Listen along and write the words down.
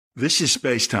This is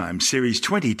Spacetime, Series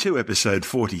 22, Episode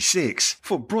 46,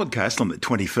 for broadcast on the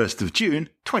 21st of June,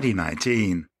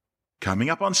 2019. Coming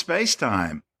up on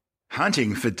Spacetime,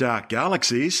 hunting for dark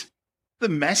galaxies, the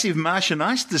massive Martian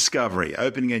ice discovery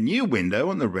opening a new window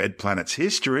on the red planet's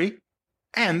history,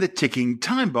 and the ticking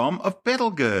time bomb of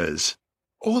Betelgeuse.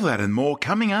 All that and more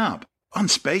coming up on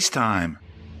Spacetime.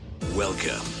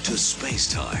 Welcome to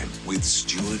Spacetime with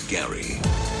Stuart Gary.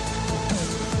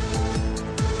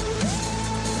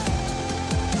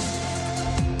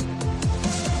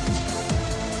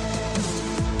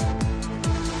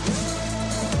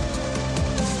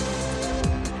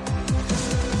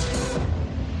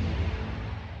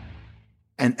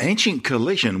 An ancient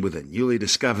collision with a newly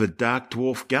discovered dark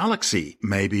dwarf galaxy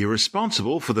may be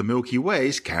responsible for the Milky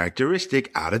Way's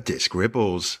characteristic outer disk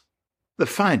ripples. The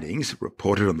findings,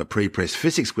 reported on the pre-press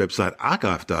physics website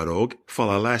archive.org,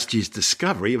 follow last year's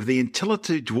discovery of the Antilla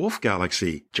II dwarf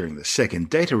galaxy during the second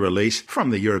data release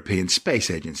from the European Space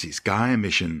Agency's Gaia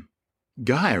mission.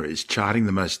 Gaia is charting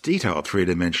the most detailed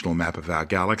three-dimensional map of our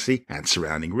galaxy and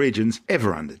surrounding regions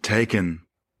ever undertaken.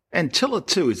 Antilla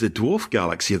II is a dwarf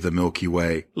galaxy of the Milky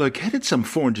Way, located some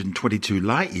 422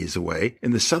 light-years away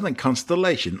in the southern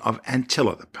constellation of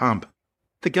Antilla the Pump.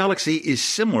 The galaxy is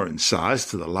similar in size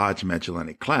to the Large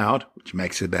Magellanic Cloud, which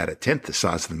makes it about a tenth the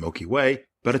size of the Milky Way,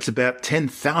 but it's about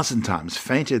 10,000 times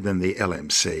fainter than the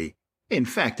LMC. In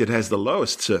fact, it has the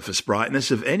lowest surface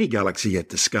brightness of any galaxy yet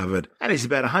discovered, and is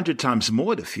about 100 times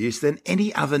more diffuse than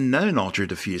any other known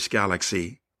ultra-diffuse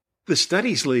galaxy. The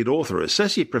study's lead author,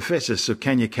 Associate Professor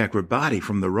Sukanya Chakrabarti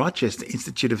from the Rochester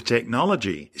Institute of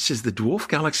Technology, says the dwarf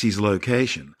galaxy's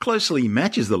location closely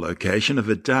matches the location of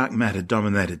a dark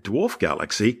matter-dominated dwarf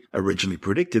galaxy originally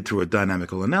predicted through a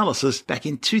dynamical analysis back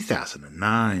in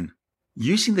 2009.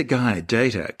 Using the Gaia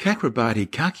data,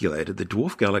 Chakrabarti calculated the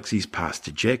dwarf galaxy's past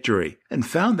trajectory and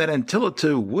found that Antilla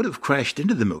II would have crashed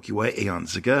into the Milky Way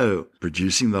eons ago,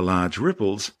 producing the large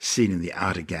ripples seen in the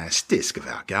outer gas disk of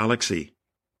our galaxy.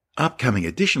 Upcoming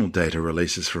additional data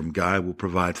releases from Gaia will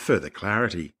provide further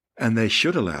clarity, and they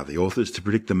should allow the authors to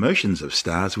predict the motions of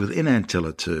stars within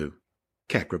Antilla II.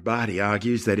 Chakrabarti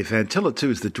argues that if Antilla II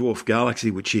is the dwarf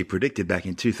galaxy which she predicted back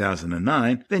in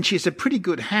 2009, then she has a pretty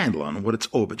good handle on what its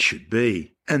orbit should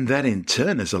be, and that in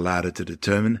turn has allowed her to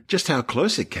determine just how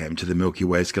close it came to the Milky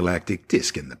Way's galactic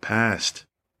disk in the past.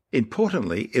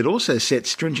 Importantly, it also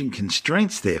sets stringent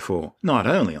constraints, therefore, not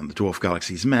only on the dwarf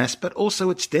galaxy's mass, but also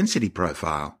its density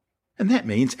profile. And that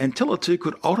means Antilla II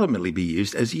could ultimately be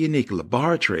used as a unique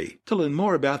laboratory to learn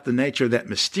more about the nature of that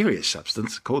mysterious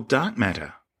substance called dark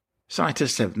matter.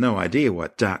 Scientists have no idea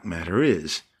what dark matter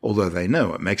is, although they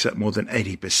know it makes up more than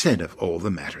 80% of all the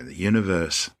matter in the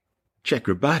universe.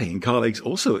 Chakrabarti and colleagues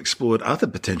also explored other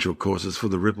potential causes for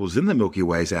the ripples in the Milky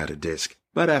Way's outer disk,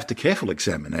 but after careful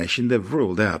examination they've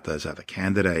ruled out those other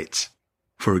candidates.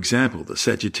 For example, the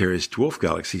Sagittarius dwarf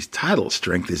galaxy's tidal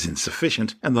strength is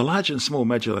insufficient, and the Large and Small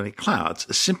Magellanic Clouds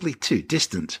are simply too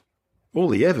distant. All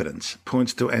the evidence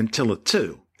points to Antilla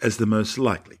II as the most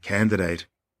likely candidate.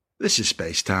 This is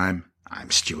Spacetime.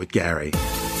 I'm Stuart Gary.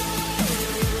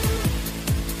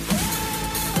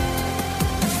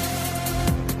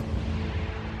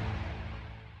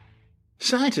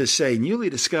 Scientists say newly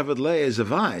discovered layers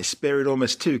of ice buried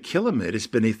almost 2 kilometers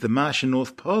beneath the Martian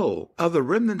North Pole are the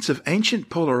remnants of ancient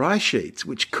polar ice sheets,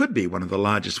 which could be one of the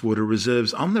largest water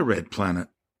reserves on the red planet.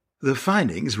 The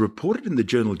findings, reported in the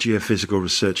journal Geophysical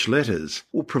Research Letters,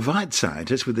 will provide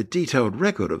scientists with a detailed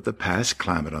record of the past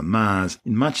climate on Mars,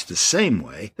 in much the same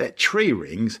way that tree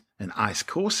rings and ice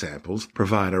core samples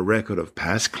provide a record of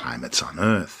past climates on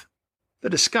Earth. The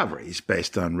discovery is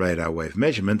based on radar wave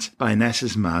measurements by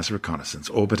NASA's Mars Reconnaissance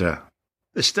Orbiter.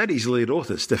 The study's lead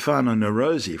author, Stefano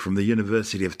Nerozzi from the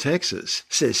University of Texas,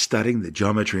 says studying the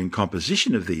geometry and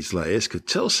composition of these layers could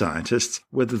tell scientists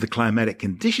whether the climatic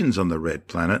conditions on the red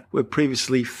planet were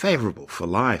previously favorable for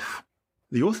life.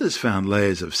 The authors found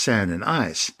layers of sand and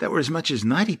ice that were as much as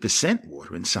 90%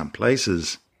 water in some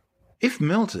places. If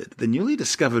melted, the newly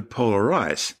discovered polar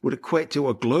ice would equate to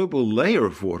a global layer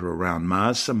of water around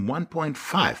Mars some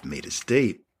 1.5 meters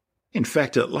deep. In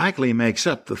fact, it likely makes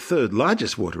up the third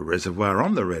largest water reservoir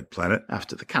on the red planet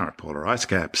after the current polar ice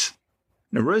caps.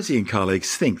 Nerozzi and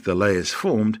colleagues think the layers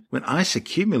formed when ice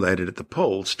accumulated at the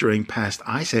poles during past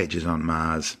ice ages on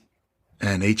Mars.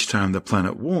 And each time the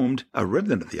planet warmed, a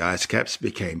remnant of the ice caps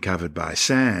became covered by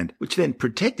sand, which then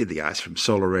protected the ice from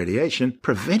solar radiation,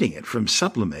 preventing it from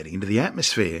sublimating into the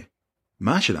atmosphere.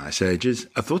 Martian ice ages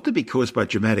are thought to be caused by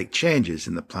dramatic changes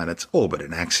in the planet's orbit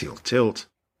and axial tilt.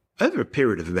 Over a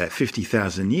period of about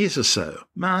 50,000 years or so,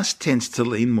 Mars tends to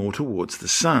lean more towards the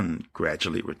Sun,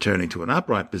 gradually returning to an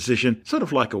upright position, sort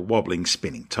of like a wobbling,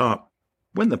 spinning top.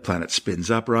 When the planet spins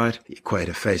upright, the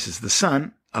equator faces the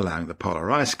Sun, allowing the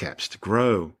polar ice caps to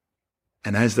grow.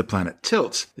 And as the planet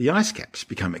tilts, the ice caps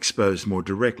become exposed more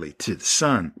directly to the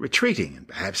Sun, retreating and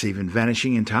perhaps even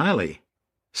vanishing entirely.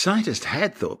 Scientists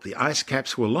had thought the ice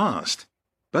caps were lost,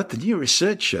 but the new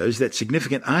research shows that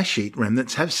significant ice sheet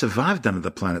remnants have survived under the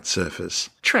planet's surface,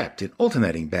 trapped in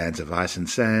alternating bands of ice and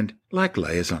sand, like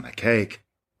layers on a cake.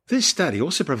 This study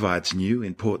also provides new,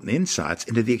 important insights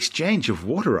into the exchange of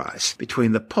water ice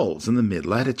between the poles and the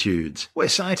mid-latitudes, where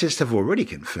scientists have already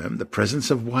confirmed the presence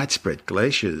of widespread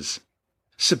glaciers.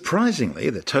 Surprisingly,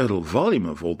 the total volume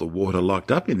of all the water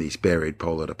locked up in these buried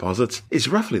polar deposits is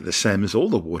roughly the same as all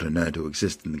the water known to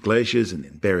exist in the glaciers and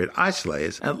in buried ice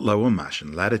layers at lower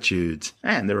Martian latitudes,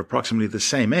 and they're approximately the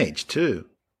same age too.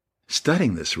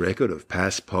 Studying this record of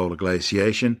past polar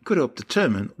glaciation could help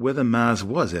determine whether Mars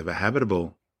was ever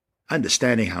habitable.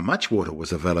 Understanding how much water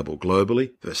was available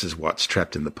globally versus what's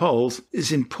trapped in the poles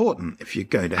is important if you're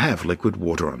going to have liquid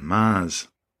water on Mars.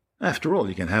 After all,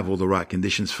 you can have all the right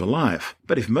conditions for life,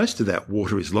 but if most of that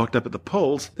water is locked up at the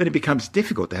poles, then it becomes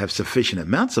difficult to have sufficient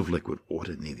amounts of liquid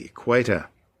water near the equator.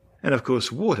 And of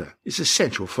course, water is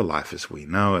essential for life as we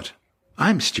know it.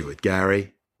 I'm Stuart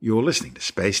Gary. You're listening to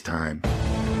Space Time.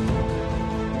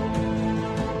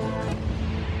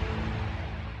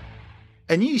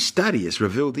 A new study has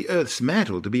revealed the Earth's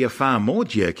mantle to be a far more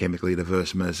geochemically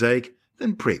diverse mosaic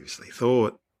than previously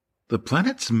thought. The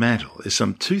planet's mantle is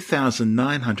some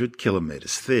 2,900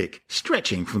 kilometers thick,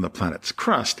 stretching from the planet's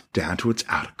crust down to its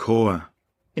outer core.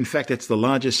 In fact, it's the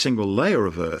largest single layer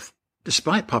of Earth.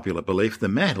 Despite popular belief, the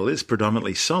mantle is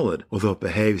predominantly solid, although it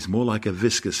behaves more like a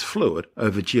viscous fluid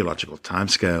over geological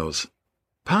timescales.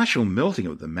 Partial melting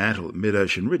of the mantle at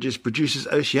mid-ocean ridges produces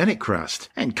oceanic crust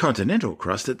and continental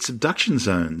crust at subduction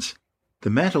zones. The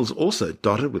mantle's also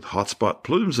dotted with hotspot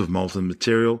plumes of molten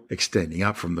material extending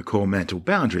up from the core mantle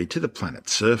boundary to the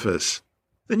planet's surface.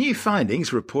 The new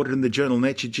findings, reported in the journal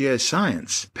Nature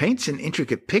Geoscience, paints an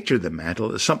intricate picture of the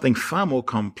mantle as something far more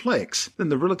complex than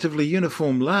the relatively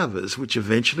uniform lavas which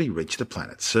eventually reach the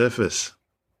planet's surface.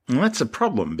 And that's a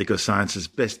problem because science's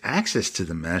best access to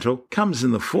the mantle comes in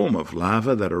the form of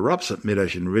lava that erupts at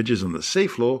mid-ocean ridges on the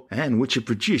seafloor and which are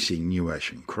producing new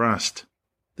ocean crust.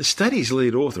 The study's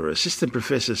lead author, Assistant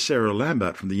Professor Sarah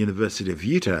Lambert from the University of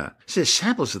Utah, says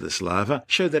samples of this lava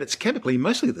show that it's chemically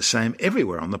mostly the same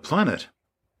everywhere on the planet.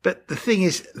 But the thing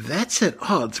is, that's at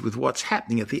odds with what's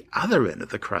happening at the other end of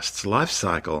the crust's life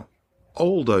cycle.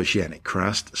 Old oceanic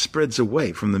crust spreads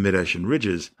away from the mid-ocean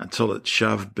ridges until it's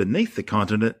shoved beneath the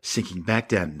continent, sinking back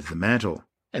down into the mantle.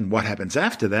 And what happens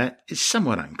after that is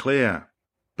somewhat unclear.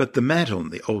 But the mantle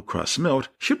and the old crust melt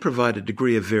should provide a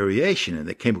degree of variation in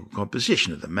the chemical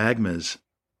composition of the magmas.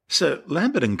 So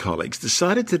Lambert and colleagues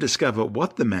decided to discover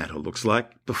what the mantle looks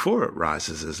like before it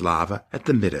rises as lava at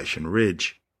the mid-ocean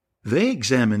ridge. They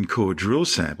examined core drill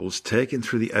samples taken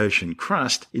through the ocean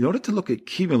crust in order to look at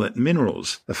cumulant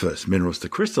minerals, the first minerals to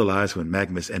crystallize when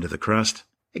magmas enter the crust,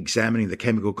 examining the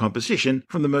chemical composition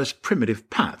from the most primitive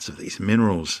parts of these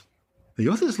minerals. The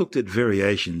authors looked at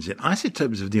variations in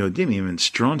isotopes of neodymium and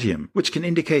strontium, which can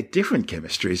indicate different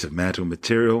chemistries of mantle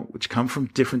material which come from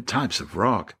different types of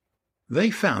rock.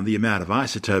 They found the amount of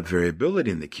isotope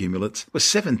variability in the cumulates was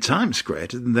 7 times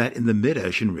greater than that in the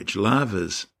mid-ocean ridge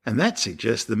lavas, and that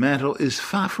suggests the mantle is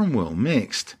far from well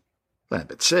mixed.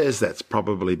 Lambert says that's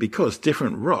probably because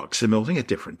different rocks are melting at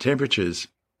different temperatures.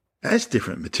 As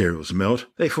different materials melt,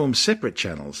 they form separate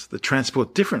channels that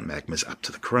transport different magmas up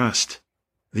to the crust.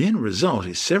 The end result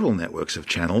is several networks of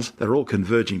channels that are all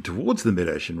converging towards the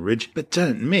mid-ocean ridge but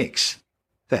don't mix.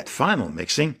 That final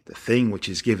mixing, the thing which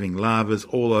is giving lavas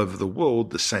all over the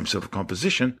world the same sort of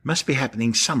composition, must be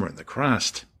happening somewhere in the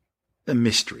crust. The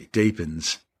mystery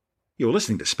deepens. You're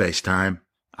listening to Space Time.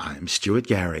 I'm Stuart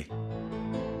Gary.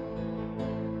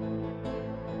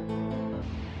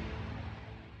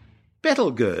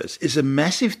 Betelgeuse is a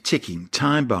massive ticking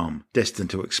time bomb destined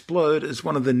to explode as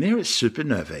one of the nearest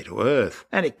supernovae to Earth,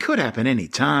 and it could happen any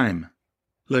time.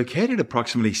 Located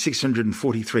approximately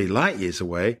 643 light-years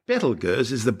away,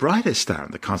 Betelgeuse is the brightest star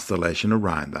in the constellation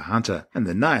Orion the Hunter, and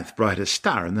the 9th brightest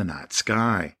star in the night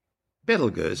sky.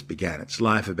 Betelgeuse began its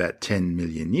life about 10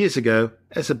 million years ago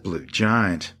as a blue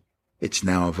giant. It's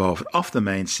now evolved off the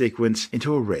main sequence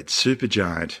into a red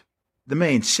supergiant. The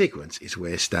main sequence is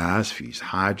where stars fuse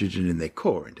hydrogen in their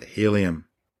core into helium.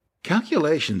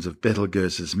 Calculations of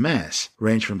Betelgeuse's mass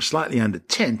range from slightly under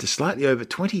 10 to slightly over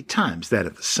 20 times that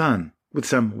of the Sun, with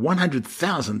some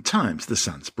 100,000 times the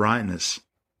Sun's brightness.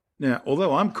 Now,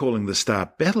 although I'm calling the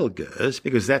star Betelgeuse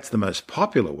because that's the most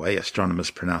popular way astronomers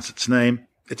pronounce its name,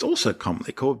 it's also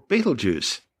commonly called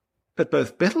Betelgeuse. But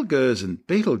both Betelgeuse and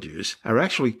Betelgeuse are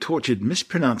actually tortured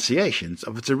mispronunciations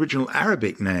of its original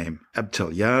Arabic name,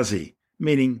 Abtelyazi,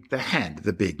 meaning the hand of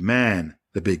the big man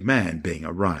being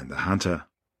Orion the Hunter.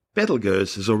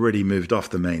 Betelgeuse has already moved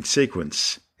off the main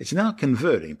sequence. It's now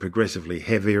converting progressively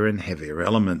heavier and heavier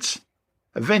elements.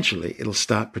 Eventually, it'll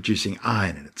start producing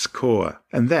iron in its core,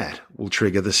 and that will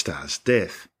trigger the star's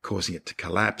death, causing it to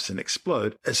collapse and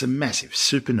explode as a massive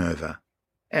supernova.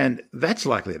 And that's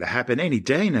likely to happen any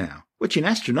day now, which in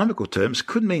astronomical terms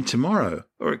could mean tomorrow,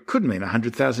 or it could mean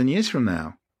 100,000 years from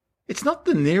now. It's not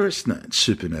the nearest known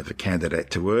supernova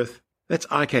candidate to Earth. That's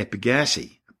Ik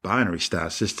Pegasi, a binary star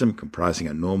system comprising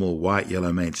a normal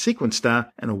white-yellow main sequence star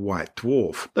and a white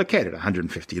dwarf, located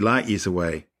 150 light-years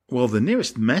away. While the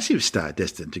nearest massive star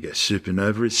destined to go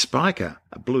supernova is Spica,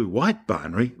 a blue-white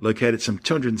binary located some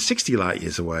 260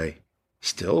 light-years away.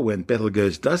 Still, when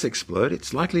Betelgeuse does explode,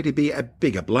 it's likely to be a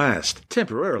bigger blast,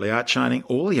 temporarily outshining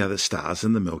all the other stars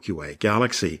in the Milky Way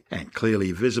galaxy, and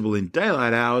clearly visible in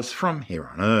daylight hours from here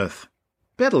on Earth.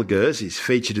 Betelgeuse is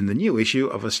featured in the new issue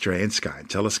of Australian Sky and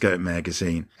Telescope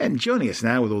magazine, and joining us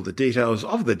now with all the details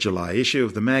of the July issue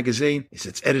of the magazine is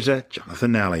its editor,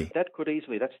 Jonathan Nally. That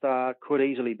star could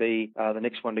easily be the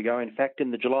next one to go. In fact, in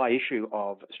the July issue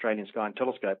of Australian Sky and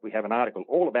Telescope, we have an article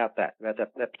all about that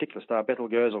particular star,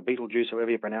 Betelgeuse or Betelgeuse, however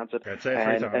you pronounce it. Say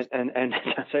it 3 times. And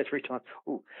say it 3 times.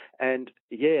 Ooh. And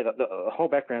yeah, the whole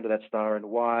background of that star and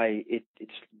why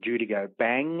it's due to go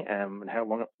bang, and how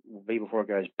long it will be before it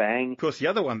goes bang. Of course, the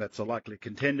other one that's a likely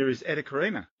contender is Eta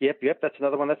Carina. Yep, that's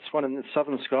another one. That's one in the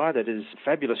southern sky that is a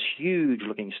fabulous,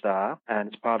 huge-looking star, and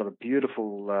it's part of a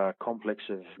beautiful complex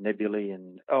of nebulae,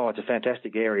 and it's a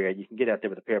fantastic area. You can get out there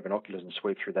with a pair of binoculars and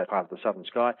sweep through that part of the southern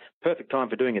sky. Perfect time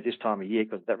for doing it this time of year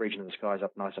because that region of the sky is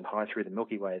up nice and high through the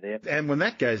Milky Way there. And when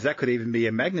that goes, that could even be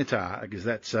a magnetar, because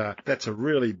that's a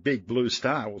really big blue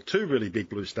star, or 2 really big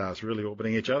blue stars really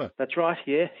orbiting each other. That's right,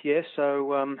 yeah.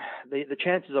 So the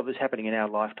chances of this happening in our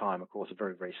lifetime, of course, are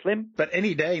very, very slim. But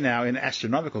any day now in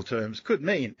astronomical terms could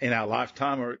mean in our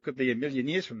lifetime, or it could be a million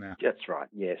years from now. That's right,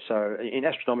 yeah. So in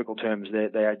astronomical terms,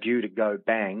 they are due to go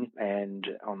bang, and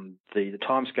on the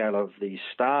timescale of the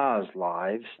stars'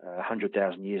 lives,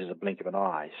 100,000 years is a blink of an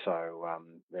eye. So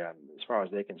as far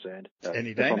as they're concerned,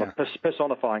 any day now.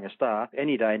 Personifying a star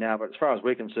any day now, but as far as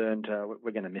we're concerned,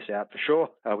 we're going to miss out for sure.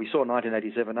 We saw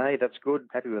 1987A, that's good,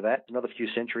 happy with that. Another few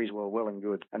centuries, well and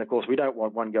good. And of course, we don't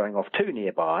want one going off too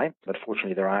nearby, but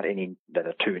fortunately there aren't any that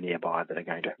are too nearby that are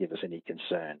going to give us any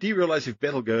concern. Do you realise if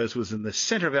Betelgeuse was in the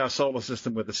centre of our solar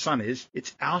system where the Sun is,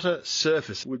 its outer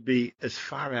surface would be as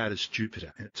far out as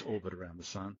Jupiter in its orbit around the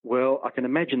Sun? Well, I can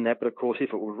imagine that, but of course,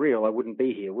 if it were real, I wouldn't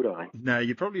be here, would I? No,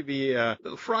 you'd probably be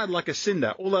fried like a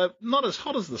cinder, although not as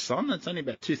hot as the Sun. It's only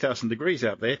about 2,000 degrees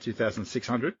out there,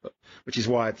 2,600, which is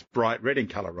why it's bright red in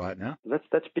colour right now. That's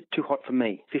a bit too hot for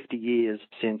me. 50 years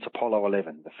since Apollo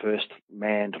 11, the first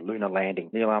manned lunar landing.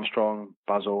 Neil Armstrong,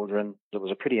 Buzz Aldrin. It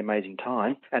was a pretty amazing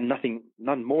time, and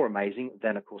none more amazing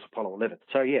than, of course, Apollo 11.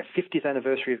 So, yeah, 50th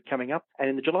anniversary of coming up. And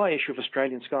in the July issue of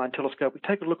Australian Sky and Telescope, we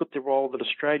take a look at the role that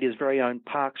Australia's very own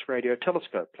Parkes Radio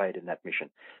Telescope played in that mission.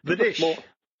 The dish.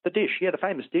 The dish, yeah, the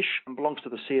famous dish, belongs to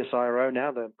the CSIRO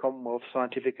now, the Commonwealth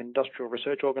Scientific and Industrial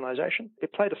Research Organisation.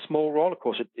 It played a small role. Of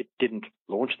course, it didn't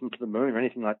launch them to the moon or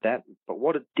anything like that, but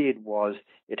what it did was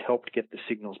it helped get the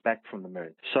signals back from the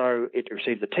moon. So it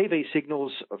received the TV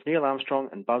signals of Neil Armstrong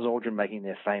and Buzz Aldrin making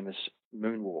their famous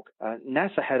moonwalk.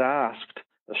 NASA had asked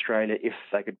Australia if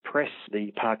they could press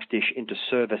the Parkes dish into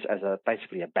service as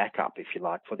basically a backup, if you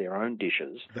like, for their own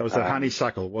dishes. That was the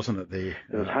Honeysuckle, wasn't it?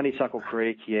 There was Honeysuckle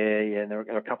Creek, yeah, and there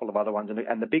were a couple of other ones,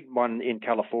 and the big one in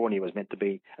California was meant to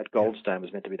be at Goldstone,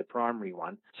 was meant to be the primary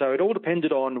one. So it all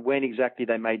depended on when exactly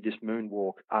they made this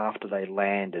moonwalk after they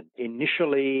landed.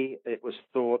 Initially, it was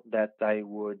thought that they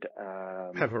would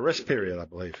have a rest period, I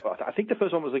believe. I think the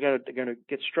first one was they're going to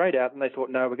get straight out, and they thought,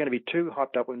 no, we're going to be too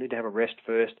hyped up. We need to have a rest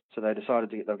first. So they decided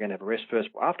they were going to have a rest first.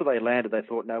 After they landed, they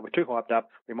thought, no, we're too hyped up.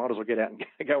 We might as well get out and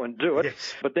go and do it.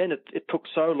 Yes. But then it took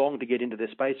so long to get into their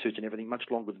spacesuits and everything, much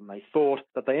longer than they thought,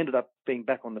 that they ended up being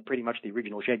back on pretty much the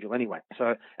original schedule anyway.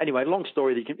 So anyway, long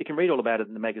story. You can read all about it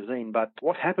in the magazine. But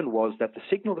what happened was that the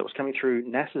signal that was coming through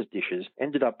NASA's dishes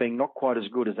ended up being not quite as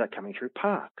good as that coming through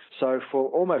Parkes. So for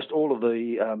almost all of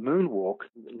the moonwalk,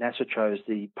 NASA chose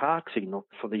the Parkes signal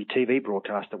for the TV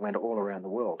broadcast that went all around the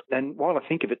world. And while I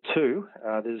think of it too,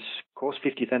 there's course,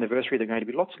 50th anniversary. There are going to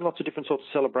be lots and lots of different sorts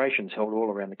of celebrations held all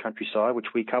around the countryside,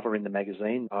 which we cover in the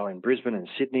magazine, in Brisbane and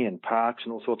Sydney and Parkes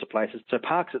and all sorts of places. So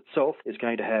Parkes itself is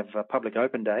going to have public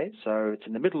open days. So it's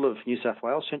in the middle of New South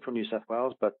Wales, central New South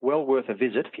Wales, but well worth a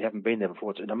visit if you haven't been there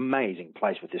before. It's an amazing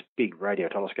place with this big radio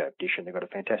telescope dish, and they've got a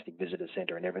fantastic visitor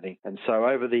centre and everything. And so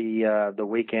over the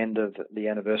weekend of the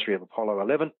anniversary of Apollo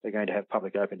 11, they're going to have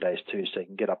public open days too, so you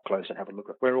can get up close and have a look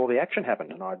at where all the action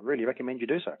happened, and I'd really recommend you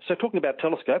do so. So talking about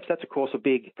telescopes, that's of course a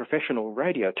big professional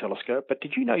radio telescope, but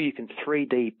did you know you can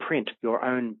 3D print your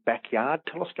own backyard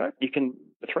telescope? You can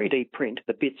 3D print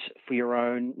the bits for your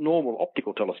own normal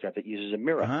optical telescope that uses a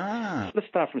mirror. Let's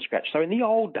start from scratch. So in the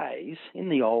old days,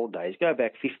 go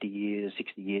back 50 years,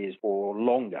 60 years or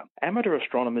longer, amateur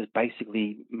astronomers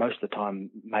basically most of the time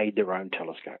made their own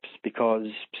telescopes because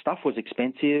stuff was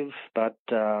expensive, but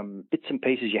bits and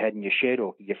pieces you had in your shed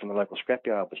or you get from the local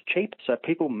scrapyard was cheap. So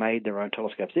people made their own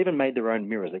telescopes. They even made their own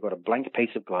mirrors. They got a blank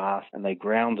piece of glass and they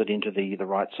ground it into the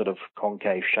right sort of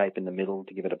concave shape in the middle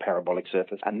to give it a parabolic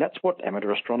surface. And that's what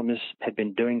amateur astronomers had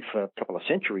been doing for a couple of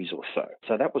centuries or so.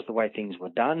 So that was the way things were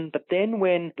done. But then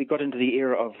when we got into the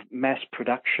era of mass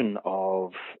production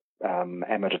of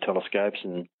amateur telescopes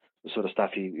and the sort of stuff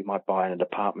you might buy in a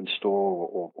department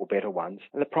store or better ones.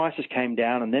 And the prices came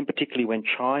down, and then particularly when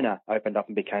China opened up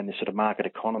and became this sort of market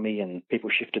economy and people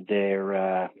shifted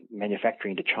their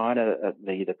manufacturing to China,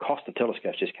 the cost of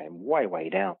telescopes just came way, way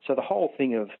down. So the whole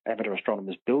thing of amateur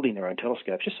astronomers building their own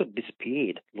telescopes just sort of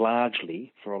disappeared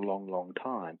largely for a long, long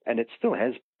time. And it still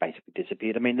has basically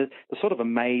disappeared. I mean, the sort of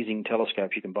amazing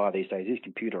telescopes you can buy these days, these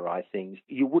computerized things,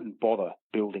 you wouldn't bother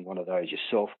building one of those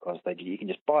yourself because you can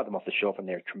just buy them off the shelf and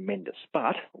they're tremendous.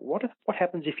 But what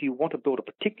happens if you want to build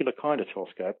a particular kind of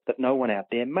telescope that no one out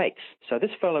there makes? So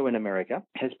this fellow in America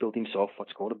has built himself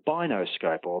what's called a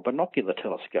binoscope or a binocular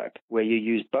telescope, where you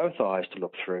use both eyes to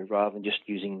look through rather than just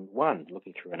using one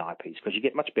looking through an eyepiece, because you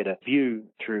get much better view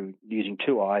through using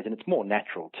two eyes, and it's more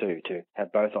natural too to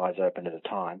have both eyes open at a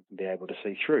time and be able to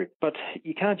see through. But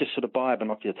you can't just sort of buy a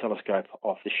binocular telescope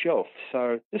off the shelf.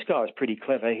 So this guy was pretty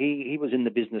clever. He was in the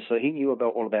business, so he knew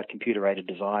all about computer-aided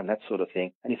design, that sort of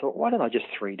thing. And he thought, why don't I just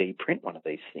 3D print one of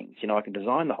these things? You know, I can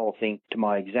design the whole thing to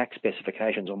my exact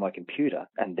specifications on my computer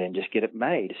and then just get it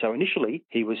made. So initially,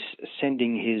 he was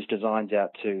sending his designs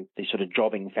out to these sort of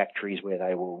jobbing factories where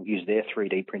they will use their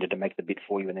 3D printer to make the bit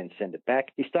for you and then send it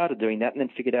back. He started doing that and then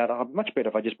figured out, oh, much better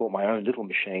if I just bought my own little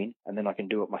machine and then I can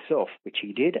do it myself, which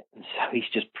he did. And so he's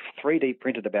just 3D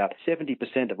printed about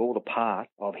 70% of all the part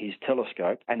of his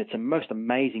telescope, and it's a most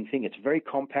amazing thing. It's very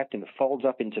compact and it folds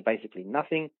up into basically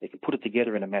nothing. You can put it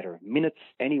together in a matter of minutes.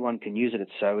 Anyone can use it.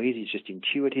 It's so easy. It's just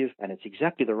intuitive, and it's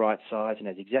exactly the right size and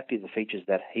has exactly the features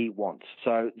that he wants.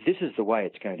 So this is the way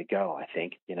it's going to go, I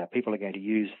think. You know, people are going to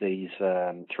use these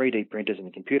 3D printers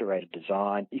and computer-aided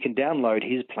design. You can download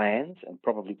his plans and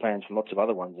probably plans from lots of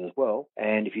other ones as well.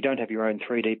 And if you don't have your own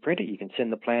 3D printer, you can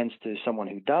send the plans to someone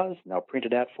who does, and they'll print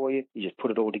it out for you. You just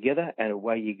put it all together, and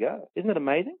away you go. Isn't it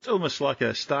amazing? It's almost like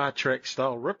a Star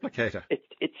Trek-style replicator.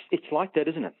 It's like that,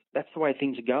 isn't it? That's the way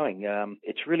things are going.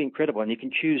 It's really incredible, and you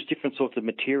can choose different sorts of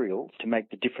materials to make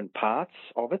the different parts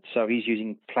of it. So he's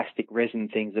using plastic resin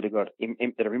things that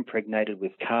are impregnated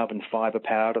with carbon fiber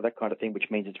powder, that kind of thing, which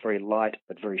means it's very light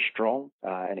but very strong,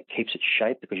 and it keeps its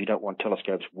shape because you don't want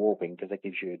telescopes warping because that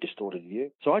gives you a distorted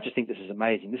view. So I just think this is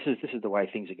amazing. This is the way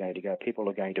things are going to go. People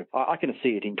are going to. I can see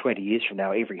it in 20 years from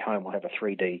now. Every home will have a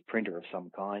 3D printer of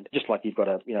some kind, just like you've got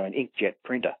an inkjet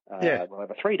printer. We'll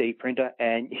have a 3D printer,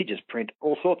 and you just print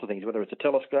all sorts of things, whether it's a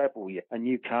telescope or a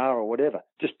new car or whatever.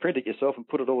 Just print it yourself and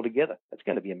put it all together. It's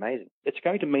going to be amazing. It's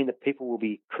going to mean that people will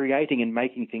be creating and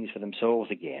making things for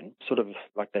themselves again, sort of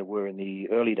like they were in the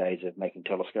early days of making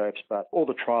telescopes, but all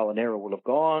the trial and error will have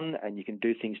gone, and you can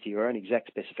do things to your own exact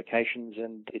specifications,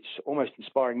 and it's almost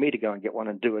inspiring me to go and get one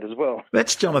and do it as well.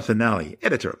 That's Jonathan Nally,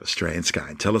 editor of Australian Sky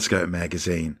and Telescope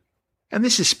magazine. And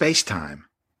this is Space Time.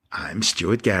 I'm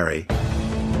Stuart Gary.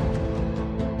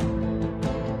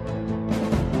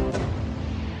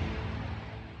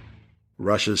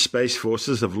 Russia's space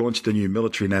forces have launched a new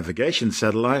military navigation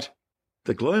satellite.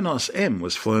 The GLONASS-M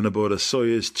was flown aboard a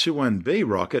Soyuz 21B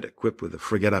rocket equipped with a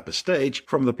frigate upper stage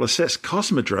from the Plesetsk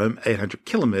Cosmodrome 800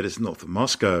 kilometers north of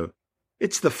Moscow.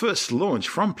 It's the first launch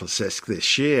from Plesetsk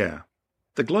this year.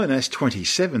 The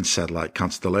GLONASS-27 satellite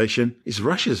constellation is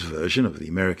Russia's version of the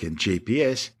American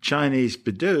GPS, Chinese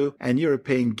Beidou, and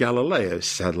European Galileo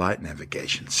satellite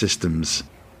navigation systems.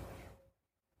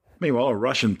 Meanwhile, a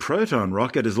Russian Proton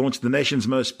rocket has launched the nation's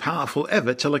most powerful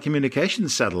ever telecommunications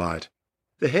satellite.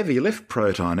 The heavy-lift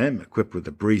Proton-M, equipped with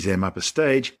the Breeze-M upper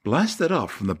stage, blasted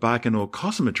off from the Baikonur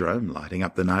Cosmodrome, lighting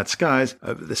up the night skies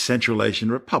over the Central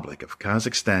Asian Republic of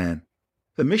Kazakhstan.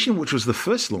 The mission, which was the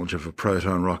first launch of a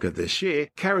Proton rocket this year,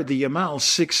 carried the Yamal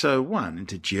 601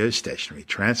 into geostationary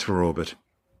transfer orbit.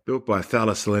 Built by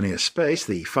Thales Alenia Space,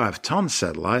 the 5-ton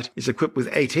satellite is equipped with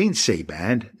 18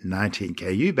 C-band, 19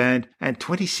 Ku-band, and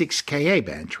 26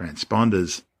 Ka-band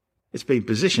transponders. It's been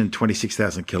positioned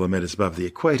 26,000 kilometers above the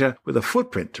equator with a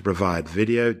footprint to provide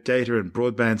video, data, and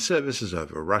broadband services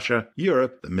over Russia,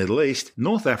 Europe, the Middle East,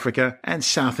 North Africa, and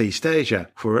Southeast Asia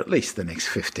for at least the next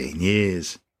 15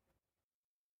 years.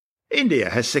 India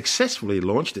has successfully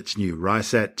launched its new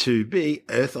RISAT-2B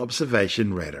Earth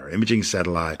Observation Radar Imaging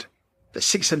Satellite. The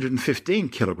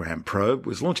 615-kilogram probe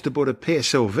was launched aboard a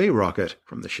PSLV rocket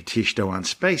from the Satish Dhawan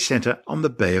Space Centre on the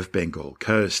Bay of Bengal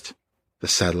coast. The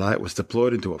satellite was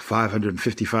deployed into a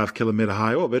 555-kilometre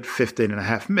high orbit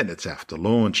 15.5 minutes after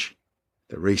launch.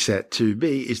 The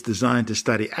RISAT-2B is designed to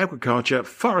study agriculture,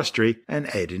 forestry, and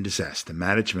aid in disaster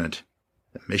management.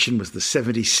 The mission was the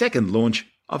 72nd launch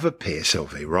of a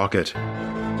PSLV rocket.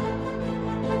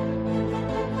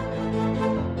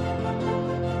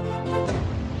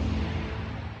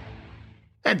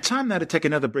 And time now to take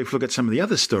another brief look at some of the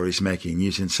other stories making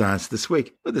news in science this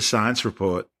week with the Science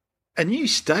Report. A new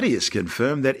study has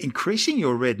confirmed that increasing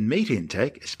your red meat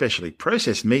intake, especially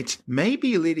processed meats, may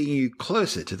be leading you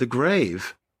closer to the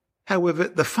grave. However,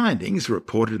 the findings,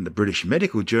 reported in the British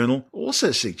Medical Journal,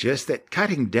 also suggest that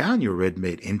cutting down your red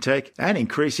meat intake and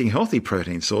increasing healthy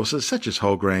protein sources such as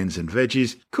whole grains and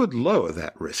veggies could lower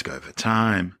that risk over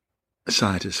time.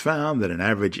 Scientists found that an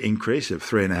average increase of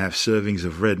 3.5 servings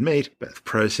of red meat, both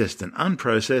processed and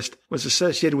unprocessed, was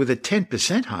associated with a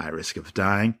 10% higher risk of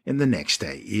dying in the next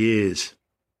 8 years.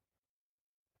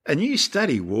 A new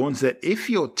study warns that if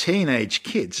your teenage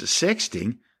kids are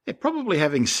sexting, they're probably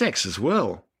having sex as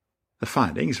well. The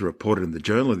findings, reported in the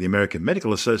Journal of the American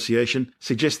Medical Association,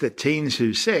 suggest that teens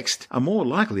who sext are more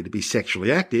likely to be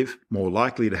sexually active, more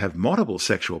likely to have multiple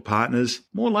sexual partners,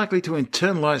 more likely to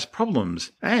internalize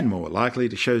problems, and more likely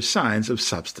to show signs of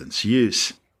substance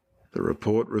use. The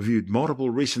report reviewed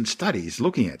multiple recent studies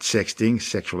looking at sexting,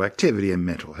 sexual activity, and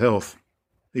mental health.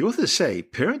 The authors say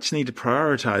parents need to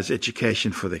prioritize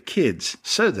education for their kids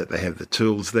so that they have the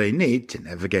tools they need to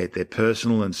navigate their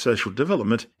personal and social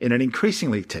development in an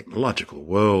increasingly technological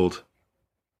world.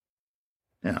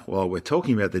 Now, while we're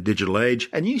talking about the digital age,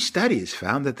 a new study has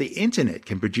found that the internet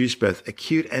can produce both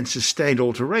acute and sustained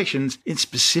alterations in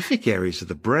specific areas of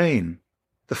the brain.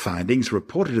 The findings,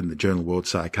 reported in the journal World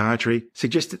Psychiatry,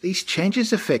 suggest that these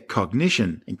changes affect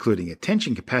cognition, including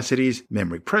attention capacities,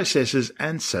 memory processes,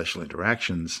 and social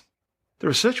interactions. The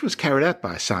research was carried out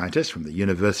by scientists from the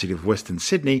University of Western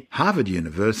Sydney, Harvard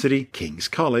University, King's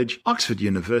College, Oxford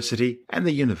University, and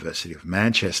the University of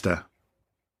Manchester.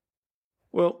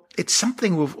 Well, it's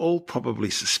something we've all probably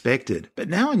suspected, but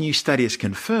now a new study has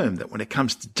confirmed that when it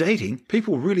comes to dating,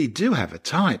 people really do have a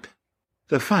type.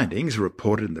 The findings,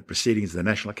 reported in the Proceedings of the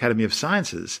National Academy of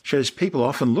Sciences, shows people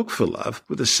often look for love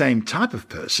with the same type of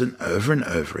person over and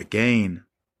over again.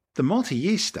 The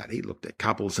multi-year study looked at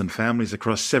couples and families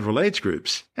across several age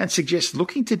groups and suggests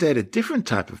looking to date a different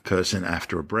type of person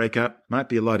after a breakup might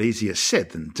be a lot easier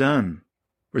said than done.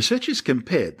 Researchers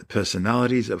compared the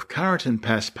personalities of current and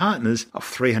past partners of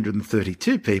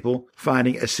 332 people,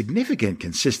 finding a significant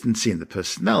consistency in the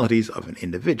personalities of an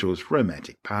individual's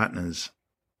romantic partners.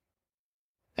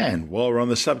 And while we're on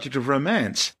the subject of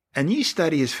romance, a new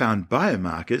study has found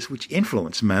biomarkers which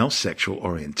influence male sexual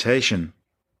orientation.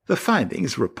 The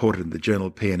findings, reported in the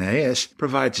journal PNAS,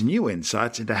 provides new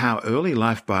insights into how early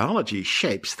life biology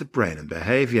shapes the brain and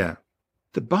behavior.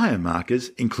 The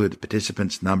biomarkers include the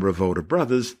participants' number of older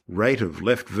brothers, rate of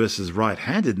left versus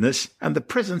right-handedness, and the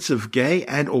presence of gay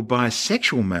and or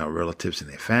bisexual male relatives in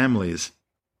their families.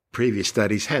 Previous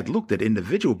studies had looked at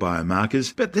individual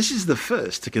biomarkers, but this is the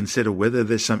first to consider whether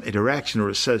there's some interaction or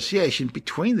association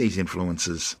between these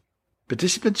influences.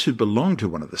 Participants who belong to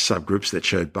one of the subgroups that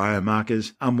showed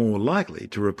biomarkers are more likely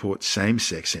to report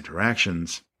same-sex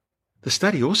interactions. The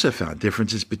study also found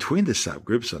differences between the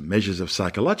subgroups on measures of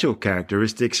psychological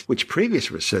characteristics which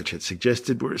previous research had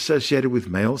suggested were associated with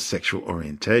male sexual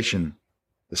orientation.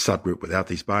 The subgroup without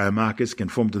these biomarkers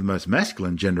conformed to the most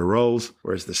masculine gender roles,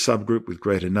 whereas the subgroup with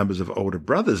greater numbers of older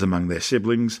brothers among their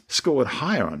siblings scored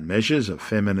higher on measures of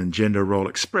feminine gender role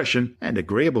expression and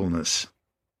agreeableness.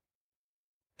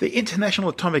 The International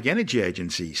Atomic Energy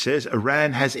Agency says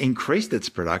Iran has increased its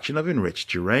production of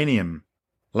enriched uranium.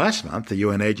 Last month, the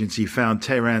UN agency found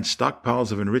Tehran's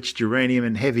stockpiles of enriched uranium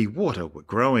and heavy water were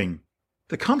growing.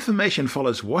 The confirmation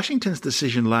follows Washington's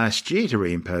decision last year to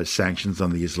reimpose sanctions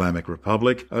on the Islamic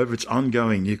Republic over its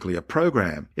ongoing nuclear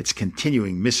program, its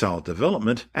continuing missile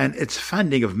development, and its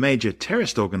funding of major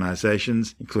terrorist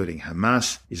organizations including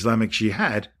Hamas, Islamic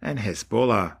Jihad, and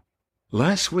Hezbollah.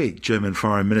 Last week, German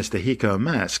Foreign Minister Heiko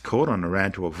Maas called on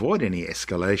Iran to avoid any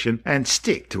escalation and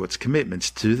stick to its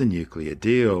commitments to the nuclear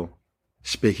deal.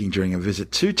 Speaking during a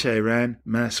visit to Tehran,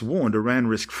 Maas warned Iran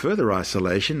risked further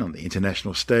isolation on the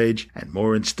international stage and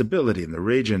more instability in the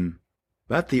region.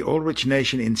 But the oil-rich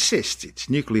nation insists its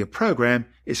nuclear program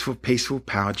is for peaceful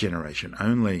power generation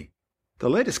only. The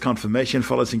latest confirmation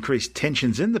follows increased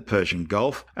tensions in the Persian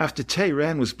Gulf after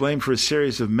Tehran was blamed for a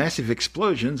series of massive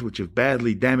explosions which have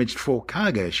badly damaged 4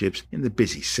 cargo ships in the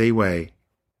busy seaway.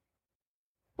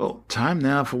 Well, time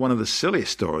now for one of the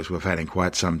silliest stories we've had in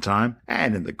quite some time,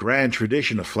 and in the grand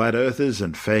tradition of flat earthers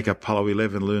and fake Apollo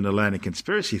 11 lunar landing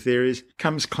conspiracy theories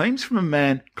comes claims from a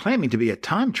man claiming to be a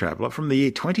time traveller from the year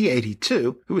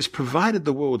 2082 who has provided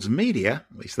the world's media,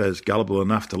 at least those gullible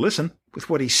enough to listen, with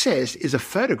what he says is a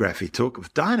photograph he took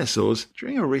of dinosaurs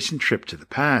during a recent trip to the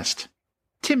past.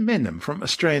 Tim Mendham from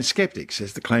Australian Skeptics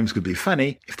says the claims could be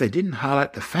funny if they didn't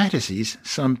highlight the fantasies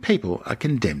some people are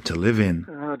condemned to live in.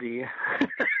 Oh dear.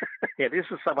 Yeah, this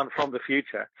is someone from the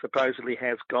future, supposedly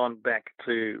has gone back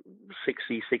to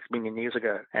 66 million years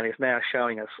ago and is now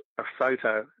showing us a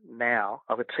photo now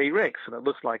of a T-Rex. And it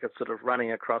looks like it's sort of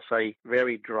running across a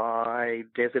very dry,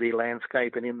 deserty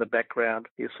landscape, and in the background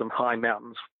is some high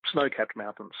mountains, snow-capped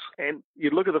mountains. And you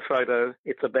look at the photo,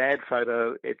 it's a bad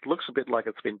photo. It looks a bit like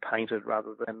it's been painted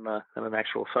rather than an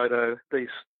actual photo. This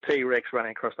T-Rex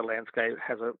running across the landscape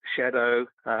has a shadow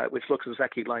which looks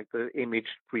exactly like the image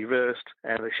reversed,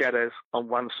 and the shadows on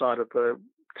one side of the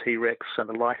T-Rex and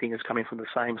the lighting is coming from the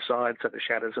same side, so the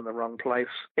shadow's in the wrong place.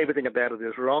 Everything about it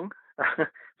is wrong.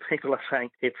 People are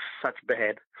saying it's such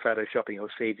bad photoshopping or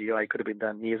CGI, could have been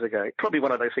done years ago. Probably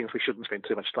one of those things we shouldn't spend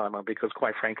too much time on because,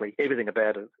 quite frankly, everything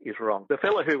about it is wrong. The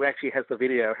fellow who actually has the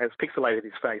video has pixelated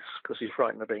his face because he's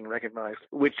frightened of being recognised,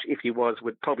 which, if he was,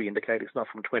 would probably indicate it's not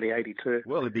from 2082.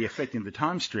 Well, it'd be affecting the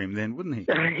time stream then, wouldn't he?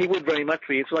 He would very much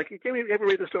be. It's like, can you ever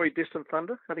read the story Distant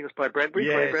Thunder? I think it's by Bradbury.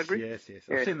 Yes, Bradbury? yes.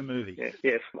 I've seen the movie.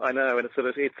 Yes, I know, and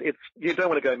it's you don't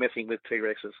want to go messing with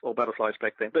T-Rexes or butterflies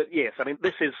back then. But yes, I mean,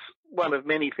 this is one of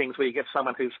many things where you get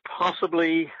someone who's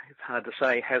possibly, it's hard to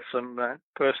say, has some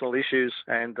personal issues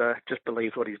and just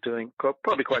believes what he's doing.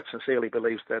 Probably quite sincerely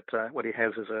believes that what he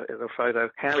has is a photo.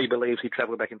 How he believes he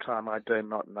travelled back in time, I do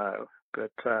not know.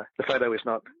 But the photo is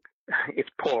not, it's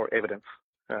poor evidence.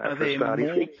 Are there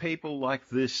more people like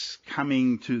this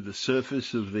coming to the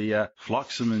surface of the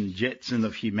flotsam and jetsam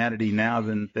of humanity now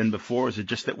than before? Is it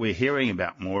just that we're hearing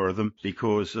about more of them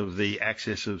because of the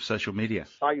access of social media?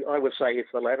 I would say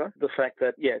it's the latter. The fact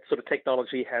that, sort of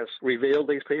technology has revealed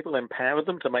these people, empowered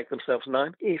them to make themselves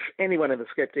known. If anyone in the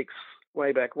skeptics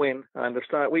way back when,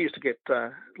 we used to get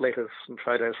letters and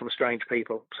photos from strange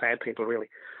people, sad people really,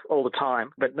 all the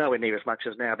time, but nowhere near as much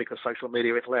as now because social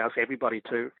media allows everybody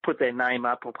to put their name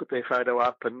up or put their photo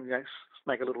up and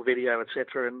make a little video,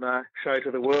 etc., and show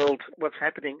to the world what's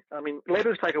happening. I mean,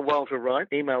 letters take a while to write.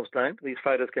 Emails don't. These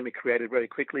photos can be created very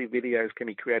quickly. Videos can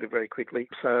be created very quickly.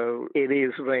 So it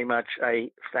is very much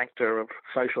a factor of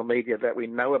social media that we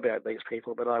know about these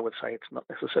people, but I would say it's not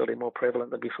necessarily more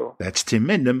prevalent than before. That's Tim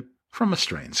Mendham from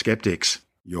Australian Skeptics.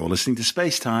 You're listening to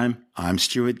Space Time. I'm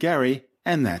Stuart Gary,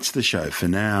 and that's the show for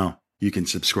now. You can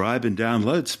subscribe and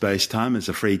download Space Time as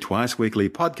a free twice-weekly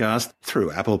podcast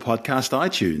through Apple Podcast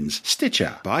iTunes,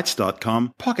 Stitcher,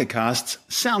 Bytes.com, Pocket Casts,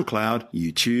 SoundCloud,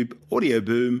 YouTube, Audio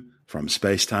Boom, from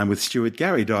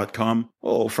spacetimewithstuartgary.com,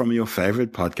 or from your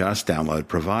favourite podcast download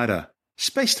provider.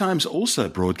 Spacetime's also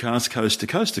broadcast coast to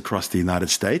coast across the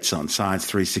United States on Science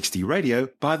 360 Radio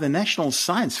by the National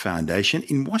Science Foundation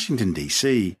in Washington,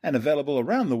 D.C., and available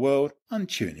around the world on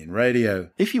TuneIn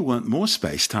Radio. If you want more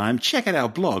Spacetime, check out our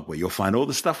blog where you'll find all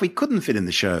the stuff we couldn't fit in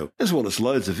the show, as well as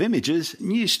loads of images,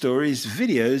 news stories,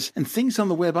 videos, and things on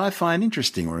the web I find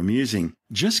interesting or amusing.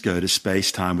 Just go to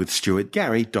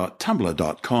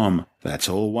spacetimewithstuartgary.tumblr.com. That's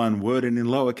all one word and in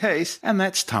lowercase, and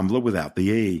that's Tumblr without the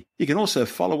E. You can also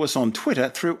follow us on Twitter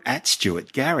through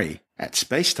 @StuartGary, at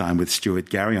Spacetime with Stuart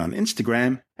Gary on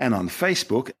Instagram, and on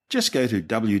Facebook, just go to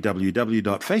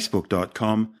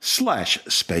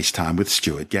www.facebook.com/Spacetime with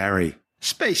Stuart Gary.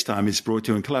 Spacetime is brought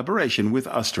to you in collaboration with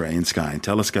Australian Sky and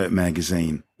Telescope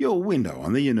magazine, your window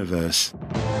on the universe.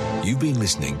 You've been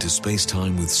listening to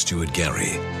Spacetime with Stuart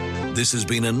Gary. This has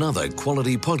been another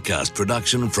quality podcast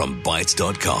production from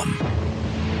Bytes.com.